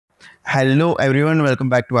Hello everyone, welcome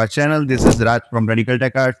back to our channel. This is Raj from Radical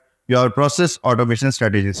Tech Art, your process automation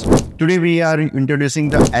strategist. Today we are introducing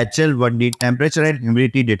the HL1D temperature and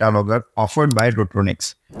humidity data logger offered by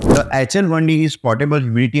Rotronic. The HL1D is portable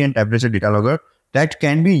humidity and temperature data logger that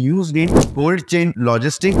can be used in cold chain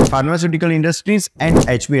logistics, pharmaceutical industries, and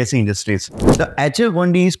HVAC industries. The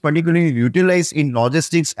HL1D is particularly utilized in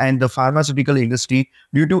logistics and the pharmaceutical industry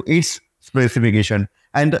due to its specification,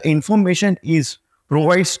 and the information is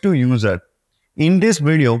provides to user. In this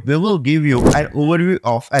video, we will give you an overview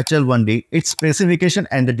of HL1D, its specification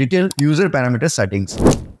and the detailed user parameter settings.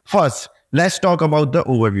 First, let's talk about the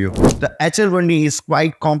overview. The HL1D is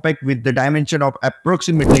quite compact with the dimension of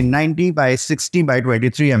approximately 90 by 60 by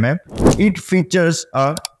 23 mm. It features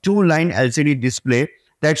a two-line LCD display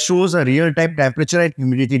that shows a real-time temperature and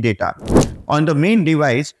humidity data. On the main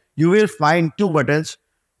device, you will find two buttons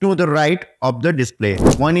to the right of the display.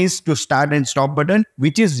 One is to start and stop button,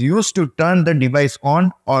 which is used to turn the device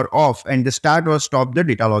on or off and the start or stop the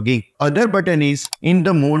data logging. Other button is in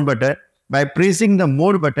the mode button. By pressing the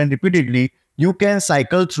mode button repeatedly, you can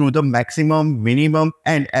cycle through the maximum, minimum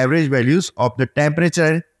and average values of the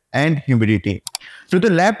temperature and humidity. To the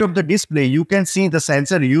left of the display, you can see the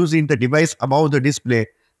sensor used in the device above the display.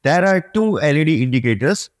 There are two LED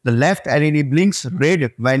indicators. The left LED blinks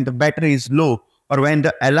red when the battery is low or when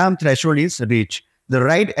the alarm threshold is reached. The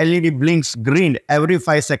right LED blinks green every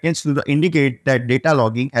 5 seconds to indicate that data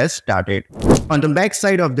logging has started. On the back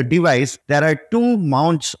side of the device, there are two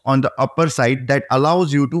mounts on the upper side that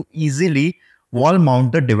allows you to easily wall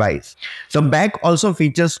mount the device. The back also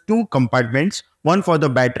features two compartments, one for the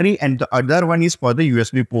battery and the other one is for the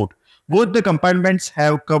USB port. Both the compartments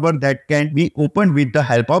have cover that can be opened with the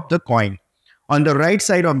help of the coin. On the right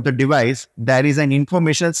side of the device, there is an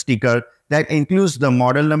information sticker that includes the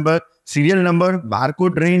model number, serial number,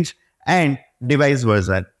 barcode range, and device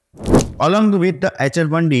version. Along with the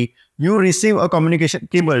HL1D, you receive a communication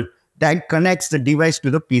cable that connects the device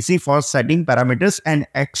to the PC for setting parameters and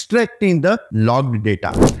extracting the logged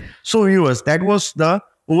data. So viewers, that was the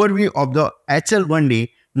overview of the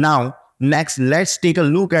HL1D. Now, next, let's take a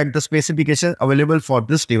look at the specification available for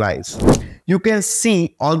this device. You can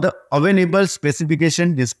see all the available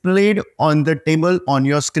specification displayed on the table on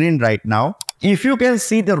your screen right now. If you can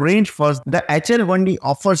see the range first, the HL1D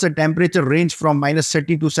offers a temperature range from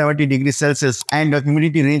 -30 to 70 degrees Celsius and a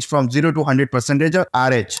humidity range from 0 to 100%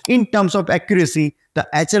 RH. In terms of accuracy, the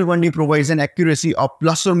HL1D provides an accuracy of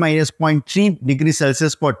 ±0.3 degrees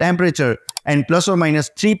Celsius for temperature and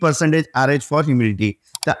 ±3% RH for humidity.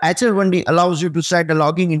 The HL1D allows you to set a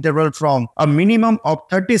logging interval from a minimum of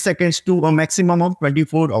 30 seconds to a maximum of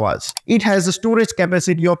 24 hours. It has a storage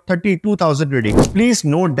capacity of 32,000 readings. Please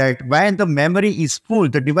note that when the memory is full,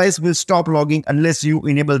 the device will stop logging unless you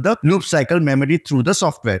enable the loop cycle memory through the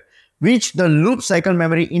software. Which the loop cycle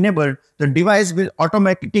memory enabled, the device will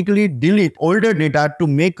automatically delete older data to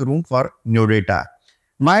make room for new data.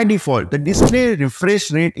 By default, the display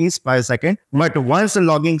refresh rate is 5 seconds, but once the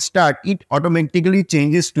logging starts, it automatically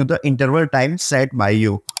changes to the interval time set by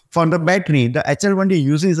you. For the battery, the HL1D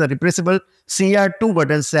uses a repressible CR2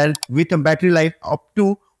 button cell with a battery life up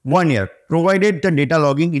to 1 year, provided the data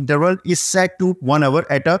logging interval is set to 1 hour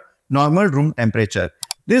at a normal room temperature.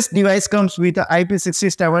 This device comes with a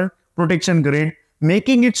IP67 protection grade,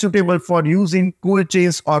 making it suitable for use in cold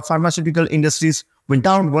chains or pharmaceutical industries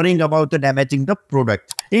without worrying about damaging the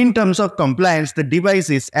product. In terms of compliance, the device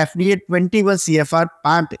is FDA 21 CFR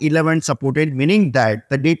Part 11 supported, meaning that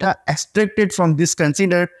the data extracted from this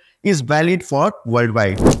container is valid for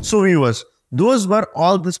worldwide. So viewers, those were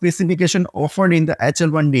all the specifications offered in the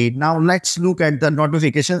HL1D. Now let's look at the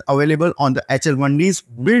notifications available on the HL1D's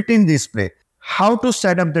built-in display. How to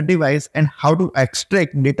set up the device and how to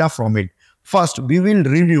extract data from it. First, we will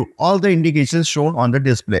review all the indications shown on the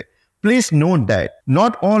display. Please note that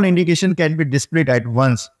not all indications can be displayed at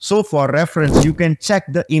once. So for reference, you can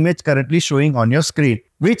check the image currently showing on your screen,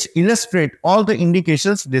 which illustrate all the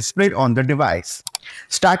indications displayed on the device.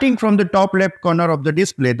 Starting from the top left corner of the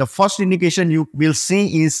display, the first indication you will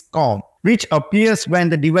see is COM, which appears when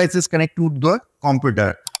the device is connected to the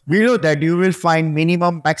computer. Below that, you will find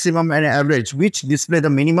minimum, maximum and average, which display the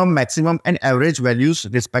minimum, maximum and average values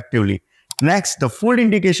respectively. Next, the full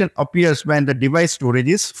indication appears when the device storage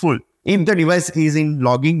is full. If the device is in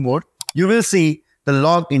logging mode, you will see the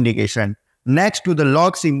log indication. Next to the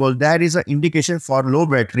log symbol, there is an indication for low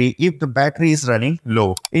battery if the battery is running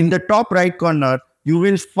low. In the top right corner, you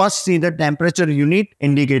will first see the temperature unit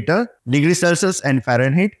indicator, degrees Celsius and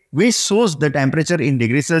Fahrenheit, which shows the temperature in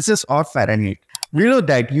degrees Celsius or Fahrenheit. Below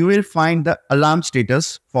that, you will find the alarm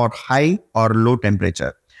status for high or low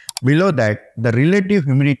temperature. Below that, the relative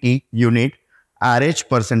humidity unit RH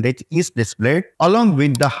percentage is displayed along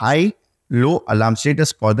with the high, low alarm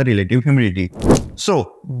status for the relative humidity.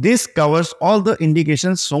 So this covers all the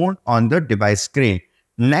indications shown on the device screen.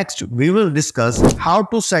 Next, we will discuss how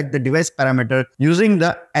to set the device parameter using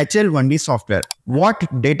the HL1D software.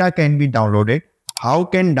 What data can be downloaded, how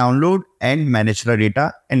can download and manage the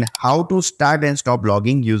data, and how to start and stop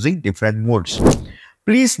logging using different modes.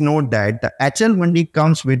 Please note that the HL1D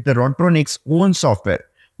comes with the Rotronic's own software,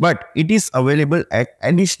 but it is available at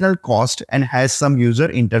additional cost and has some user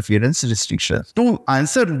interference restrictions. To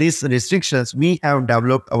answer these restrictions, we have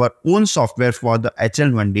developed our own software for the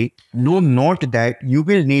HL1D. Do note that you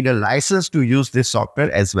will need a license to use this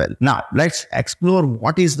software as well. Now, let's explore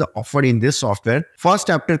what is the offer in this software. First,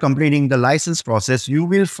 after completing the license process, you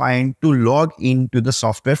will find to log into the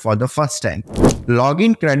software for the first time.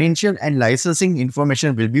 Login credential and licensing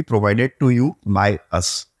information will be provided to you by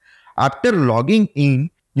us. After logging in,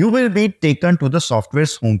 you will be taken to the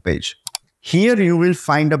software's homepage. Here you will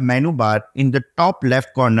find a menu bar in the top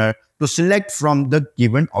left corner to select from the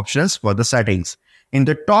given options for the settings. In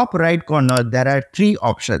the top right corner, there are three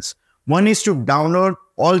options. One is to download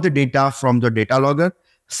all the data from the data logger.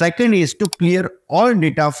 Second is to clear all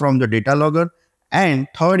data from the data logger. And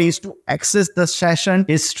third is to access the session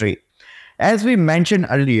history. As we mentioned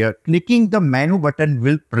earlier, clicking the menu button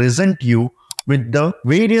will present you with the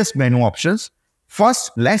various menu options.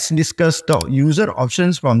 First, let's discuss the user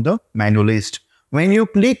options from the menu list. When you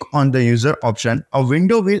click on the user option, a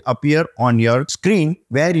window will appear on your screen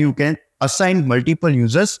where you can assign multiple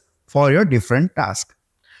users for your different tasks.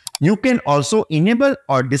 You can also enable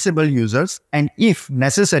or disable users, and if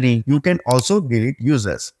necessary, you can also delete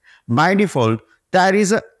users. By default, there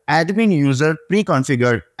is an admin user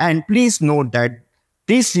pre-configured, and please note that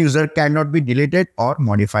this user cannot be deleted or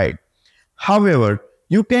modified. However,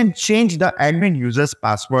 you can change the admin user's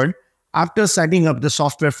password after setting up the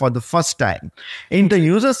software for the first time. In the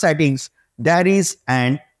user settings, there is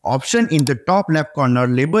an option in the top left corner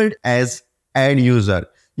labeled as Add User.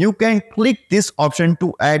 You can click this option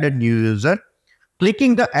to add a new user.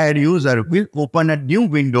 Clicking the Add User will open a new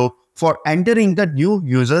window for entering the new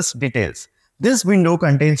user's details. This window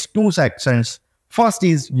contains two sections. First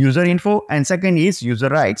is User Info and second is User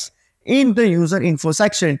Rights. In the user info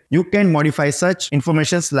section, you can modify such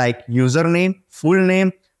informations like username, full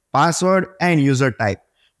name, password, and user type.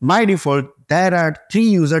 By default, there are three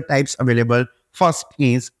user types available. First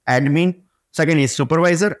is admin, second is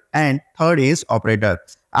supervisor, and third is operator.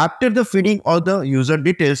 After the feeding all the user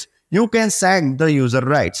details, you can set the user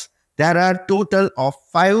rights. There are total of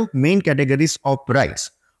 5 main categories of rights.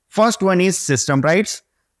 First one is system rights.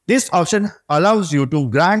 This option allows you to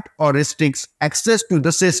grant or restrict access to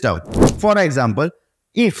the system. For example,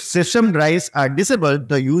 if system rights are disabled,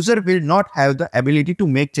 the user will not have the ability to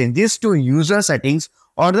make changes to user settings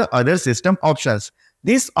or the other system options.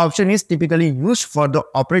 This option is typically used for the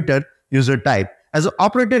operator user type, as the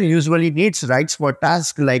operator usually needs rights for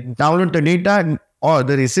tasks like download the data or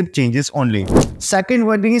the receive changes only. Second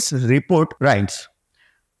one is report rights.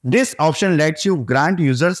 This option lets you grant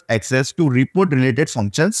users access to report-related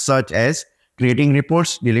functions such as creating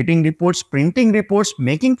reports, deleting reports, printing reports,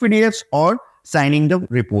 making PDFs, or signing the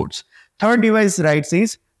reports. Third device rights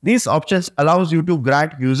is these options allows you to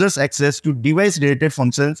grant users access to device-related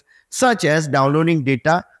functions such as downloading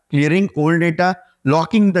data, clearing old data,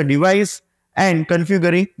 locking the device, and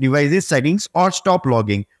configuring devices settings or stop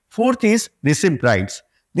logging. Fourth is receipt rights.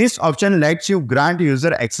 This option lets you grant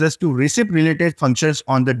user access to receipt-related functions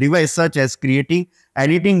on the device such as creating,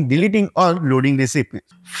 editing, deleting, or loading receipt.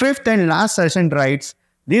 Fifth and last session rights.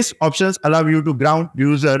 These options allow you to grant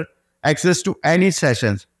user access to any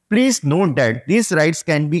sessions. Please note that these rights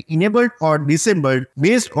can be enabled or disabled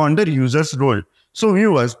based on the user's role. So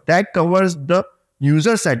viewers, that covers the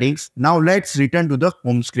user settings. Now let's return to the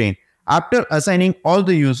home screen. After assigning all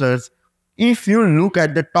the users, if you look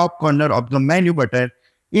at the top corner of the menu button,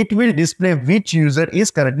 it will display which user is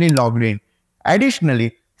currently logged in.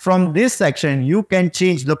 Additionally, from this section, you can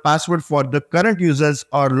change the password for the current users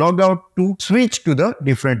or log out to switch to the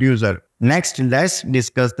different user. Next, let's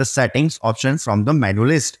discuss the settings option from the menu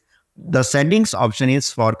list. The settings option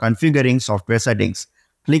is for configuring software settings.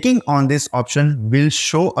 Clicking on this option will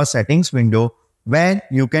show a settings window where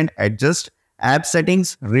you can adjust app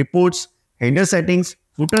settings, reports, header settings,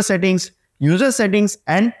 footer settings, user settings,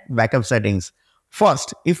 and backup settings.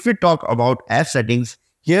 First, if we talk about app settings,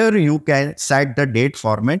 here you can set the date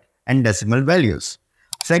format and decimal values.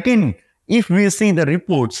 Second, if we see the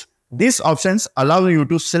reports, these options allow you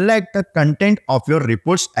to select the content of your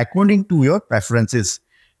reports according to your preferences.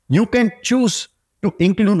 You can choose to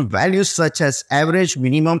include values such as average,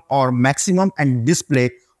 minimum, or maximum and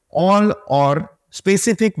display all or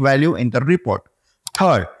specific value in the report.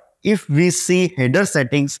 Third, if we see header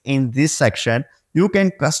settings in this section, you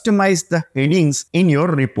can customize the headings in your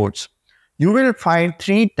reports. You will find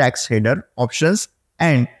 3 text header options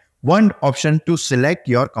and 1 option to select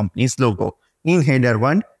your company's logo. In header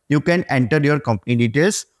 1, you can enter your company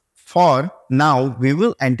details. For now, we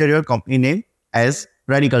will enter your company name as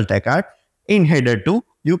Radical Tech Art. In header 2,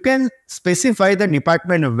 you can specify the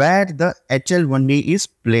department where the HL1D is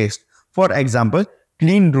placed. For example,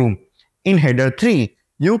 clean room. In header 3,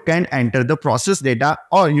 you can enter the process data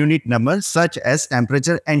or unit number such as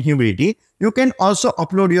temperature and humidity. You can also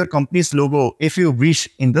upload your company's logo if you wish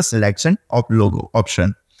in the selection of logo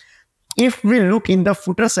option. If we look in the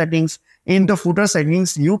footer settings,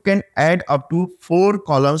 you can add up to 4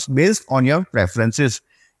 columns based on your preferences.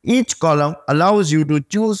 Each column allows you to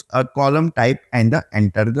choose a column type and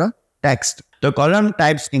enter the text. The column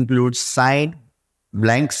types include sign,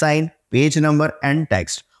 blank sign, page number, and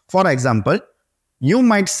text. For example, you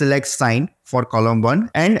might select sign for column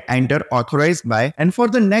 1 and enter authorized by, and for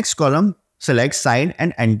the next column, select sign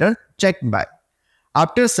and enter checked by.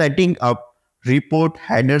 After setting up report,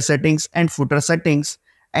 header settings, and footer settings,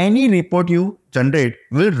 any report you generate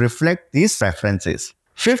will reflect these preferences.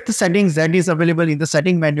 Fifth settings that is available in the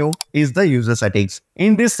setting menu is the user settings.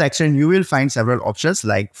 In this section, you will find several options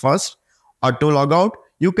like first, auto logout.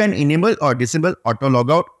 You can enable or disable auto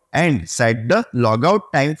logout and set the logout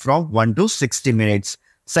time from 1 to 60 minutes.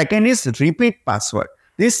 Second is repeat password.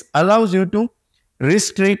 This allows you to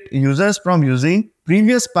restrict users from using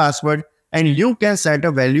previous password and you can set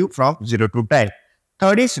a value from 0 to 10.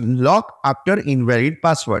 Third is lock after invalid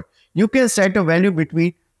password. You can set a value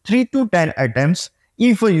between 3 to 10 attempts.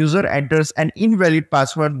 If a user enters an invalid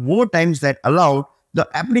password more times than allowed, the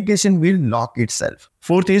application will lock itself.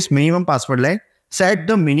 Fourth is minimum password length. Set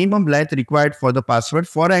the minimum length required for the password.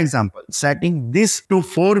 For example, setting this to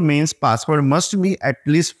 4 means password must be at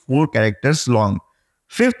least 4 characters long.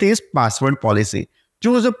 Fifth is password policy.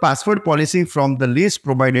 Choose a password policy from the list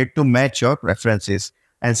provided to match your preferences.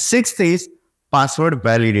 And sixth is password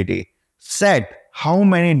validity. Set how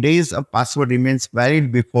many days a password remains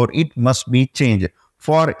valid before it must be changed.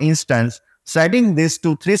 For instance, setting this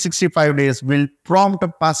to 365 days will prompt a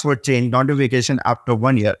password change notification after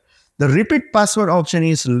 1 year. The repeat password option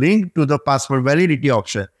is linked to the password validity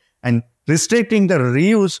option, and restricting the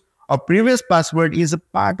reuse of previous password is a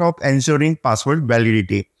part of ensuring password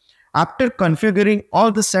validity. After configuring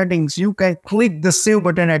all the settings, you can click the save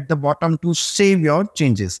button at the bottom to save your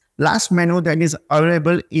changes. Last menu that is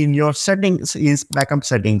available in your settings is backup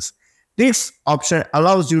settings. This option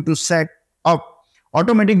allows you to set up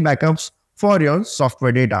automatic backups for your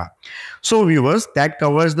software data. So viewers, that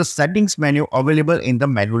covers the settings menu available in the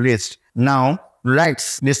menu list. Now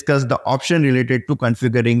let's discuss the option related to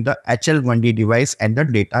configuring the HL1D device and the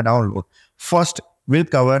data download. First, we'll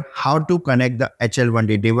cover how to connect the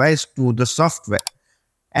HL1D device to the software.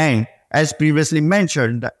 And as previously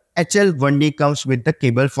mentioned, the HL1D comes with the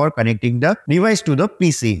cable for connecting the device to the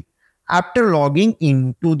PC. After logging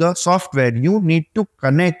into the software, you need to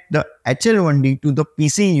connect the HL1D to the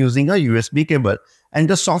PC using a USB cable, and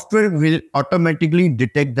the software will automatically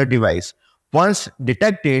detect the device. Once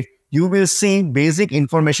detected, you will see basic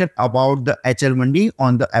information about the HL1D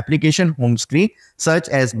on the application home screen, such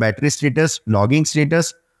as battery status, logging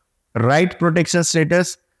status, write protection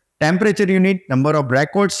status, temperature unit, number of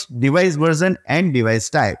records, device version, and device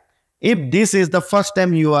type. If this is the first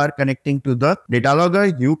time you are connecting to the data logger,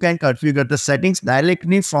 you can configure the settings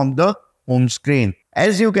directly from the home screen.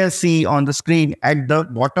 As you can see on the screen at the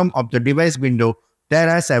bottom of the device window, there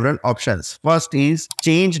are several options. First is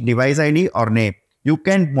change device ID or name. You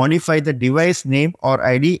can modify the device name or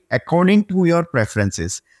ID according to your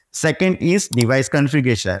preferences. Second is device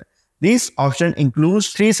configuration. This option includes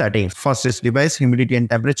 3 settings. First is device humidity and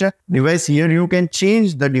temperature. Device here you can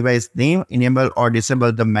change the device name, enable or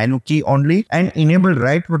disable the menu key only, and enable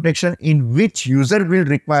write protection, in which user will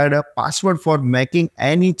require a password for making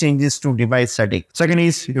any changes to device setting. Second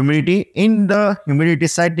is humidity. In the humidity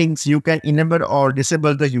settings, you can enable or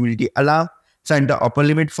disable the humidity alarm, set the upper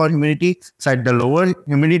limit for humidity, set the lower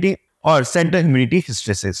humidity, or set the humidity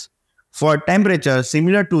hysteresis. For temperature,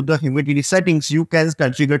 similar to the humidity settings, you can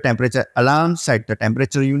configure temperature alarm, set the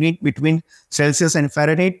temperature unit between Celsius and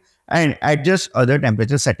Fahrenheit, and adjust other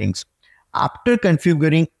temperature settings. After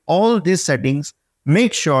configuring all these settings,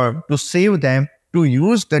 make sure to save them to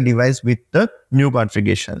use the device with the new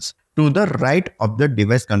configurations. To the right of the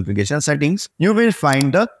device configuration settings, you will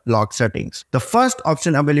find the log settings. The first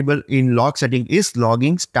option available in log setting is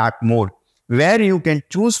logging start mode. where you can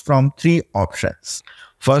choose from 3 options.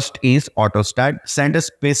 First is auto start. Set a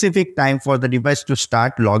specific time for the device to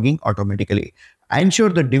start logging automatically. Ensure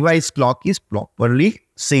the device clock is properly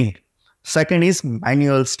synced. Second is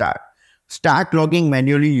manual start. Start logging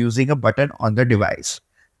manually using a button on the device.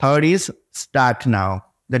 Third is start now.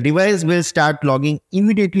 The device will start logging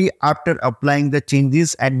immediately after applying the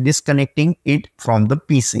changes and disconnecting it from the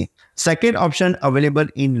PC. Second option available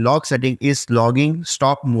in log setting is logging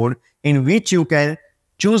stop mode, in which you can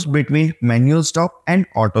choose between manual stop and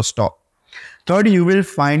auto stop. Third, you will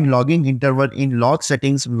find logging interval in log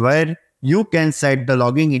settings, where you can set the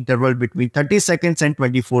logging interval between 30 seconds and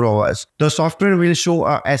 24 hours. The software will show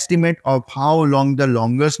an estimate of how long the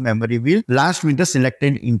longest memory will last with the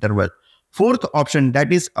selected interval. Fourth option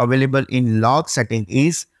that is available in log setting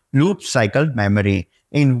is loop cycle memory,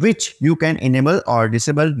 in which you can enable or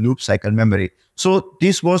disable loop cycle memory. So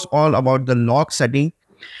this was all about the log setting.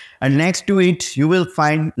 And next to it, you will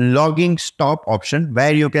find logging stop option,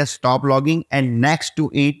 where you can stop logging, and next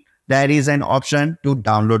to it, there is an option to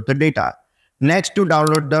download the data. Next to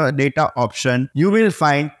download the data option, you will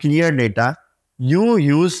find clear data. You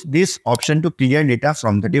use this option to clear data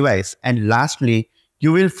from the device. And lastly,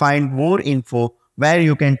 you will find more info, where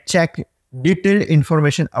you can check detailed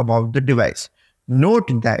information about the device.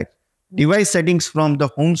 Note that device settings from the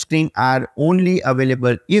home screen are only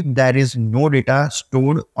available if there is no data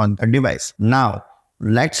stored on the device. Now,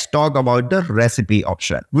 let's talk about the recipe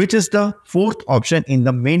option, which is the fourth option in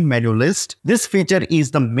the main menu list. This feature is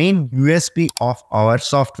the main USP of our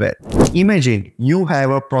software. Imagine you have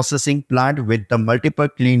a processing plant with the multiple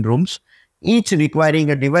clean rooms, each requiring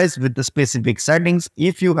a device with the specific settings.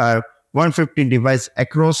 If you have 150 devices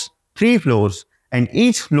across 3 floors and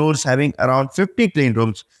each floor having around 50 clean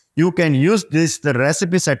rooms, you can use the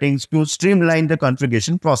recipe settings to streamline the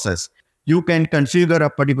configuration process. You can configure a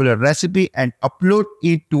particular recipe and upload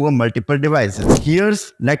it to a multiple devices.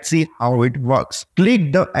 Let's see how it works.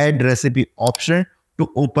 Click the Add Recipe option to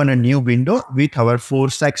open a new window with our 4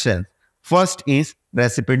 sections. First is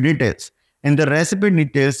Recipe Details. In the recipe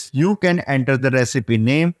details, you can enter the recipe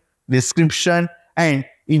name, description, and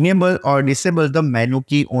enable or disable the menu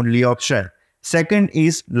key only option. Second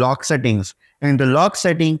is Log Settings. In the log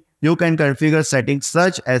setting, you can configure settings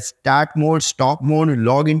such as start mode, stop mode,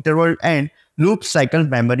 log interval, and loop cycle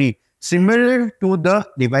memory, similar to the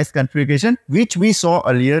device configuration which we saw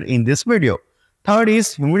earlier in this video. Third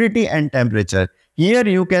is humidity and temperature. Here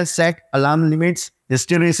you can set alarm limits,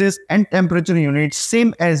 hysteresis, and temperature units,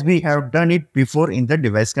 same as we have done it before in the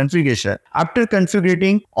device configuration. After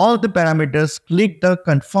configuring all the parameters, click the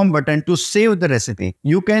confirm button to save the recipe.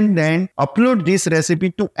 You can then upload this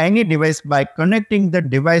recipe to any device by connecting the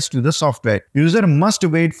device to the software. User must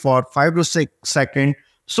wait for 5 to 6 seconds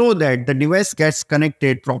so that the device gets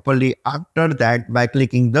connected properly. After that, by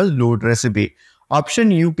clicking the load recipe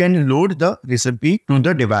option, you can load the recipe to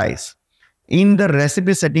the device. In the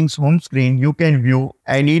recipe settings home screen, you can view,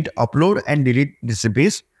 edit, upload, and delete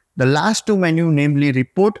recipes. The last 2 menus, namely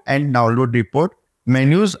report and download report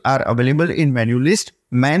menus, are available in menu list.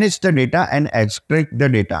 Manage the data and extract the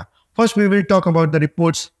data. First, we will talk about the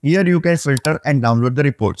reports. Here you can filter and download the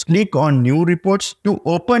reports. Click on new reports to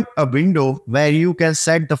open a window where you can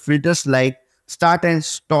set the filters like start and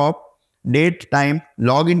stop, date, time,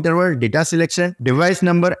 log interval, data selection, device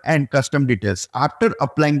number, and custom details. After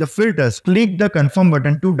applying the filters, click the confirm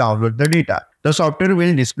button to download the data. The software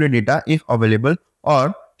will display data if available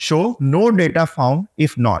or show no data found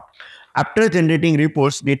if not. After generating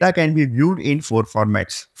reports, data can be viewed in 4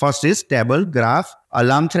 formats. First is table, graph,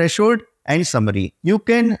 alarm threshold, and summary. You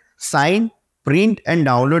can sign, print, and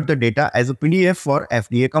download the data as a PDF for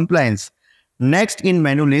FDA compliance. Next, in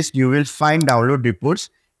menu list, you will find download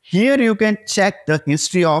reports. Here you can check the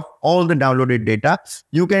history of all the downloaded data.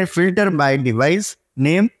 You can filter by device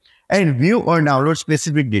name and view or download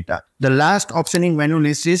specific data. The last option in menu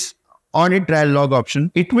list is Audit Trial Log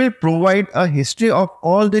option. It will provide a history of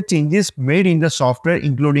all the changes made in the software,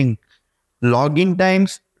 including login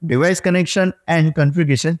times, device connection, and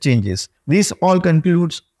configuration changes. This all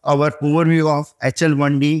concludes our overview of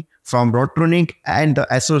HL1D from Rotronic and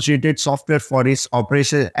the associated software for its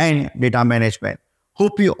operation and data management.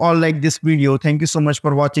 Hope you all like this video. Thank you so much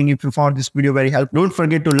for watching. If you found this video very helpful, don't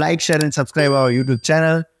forget to like, share, and subscribe our YouTube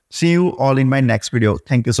channel. See you all in my next video.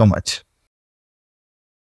 Thank you so much.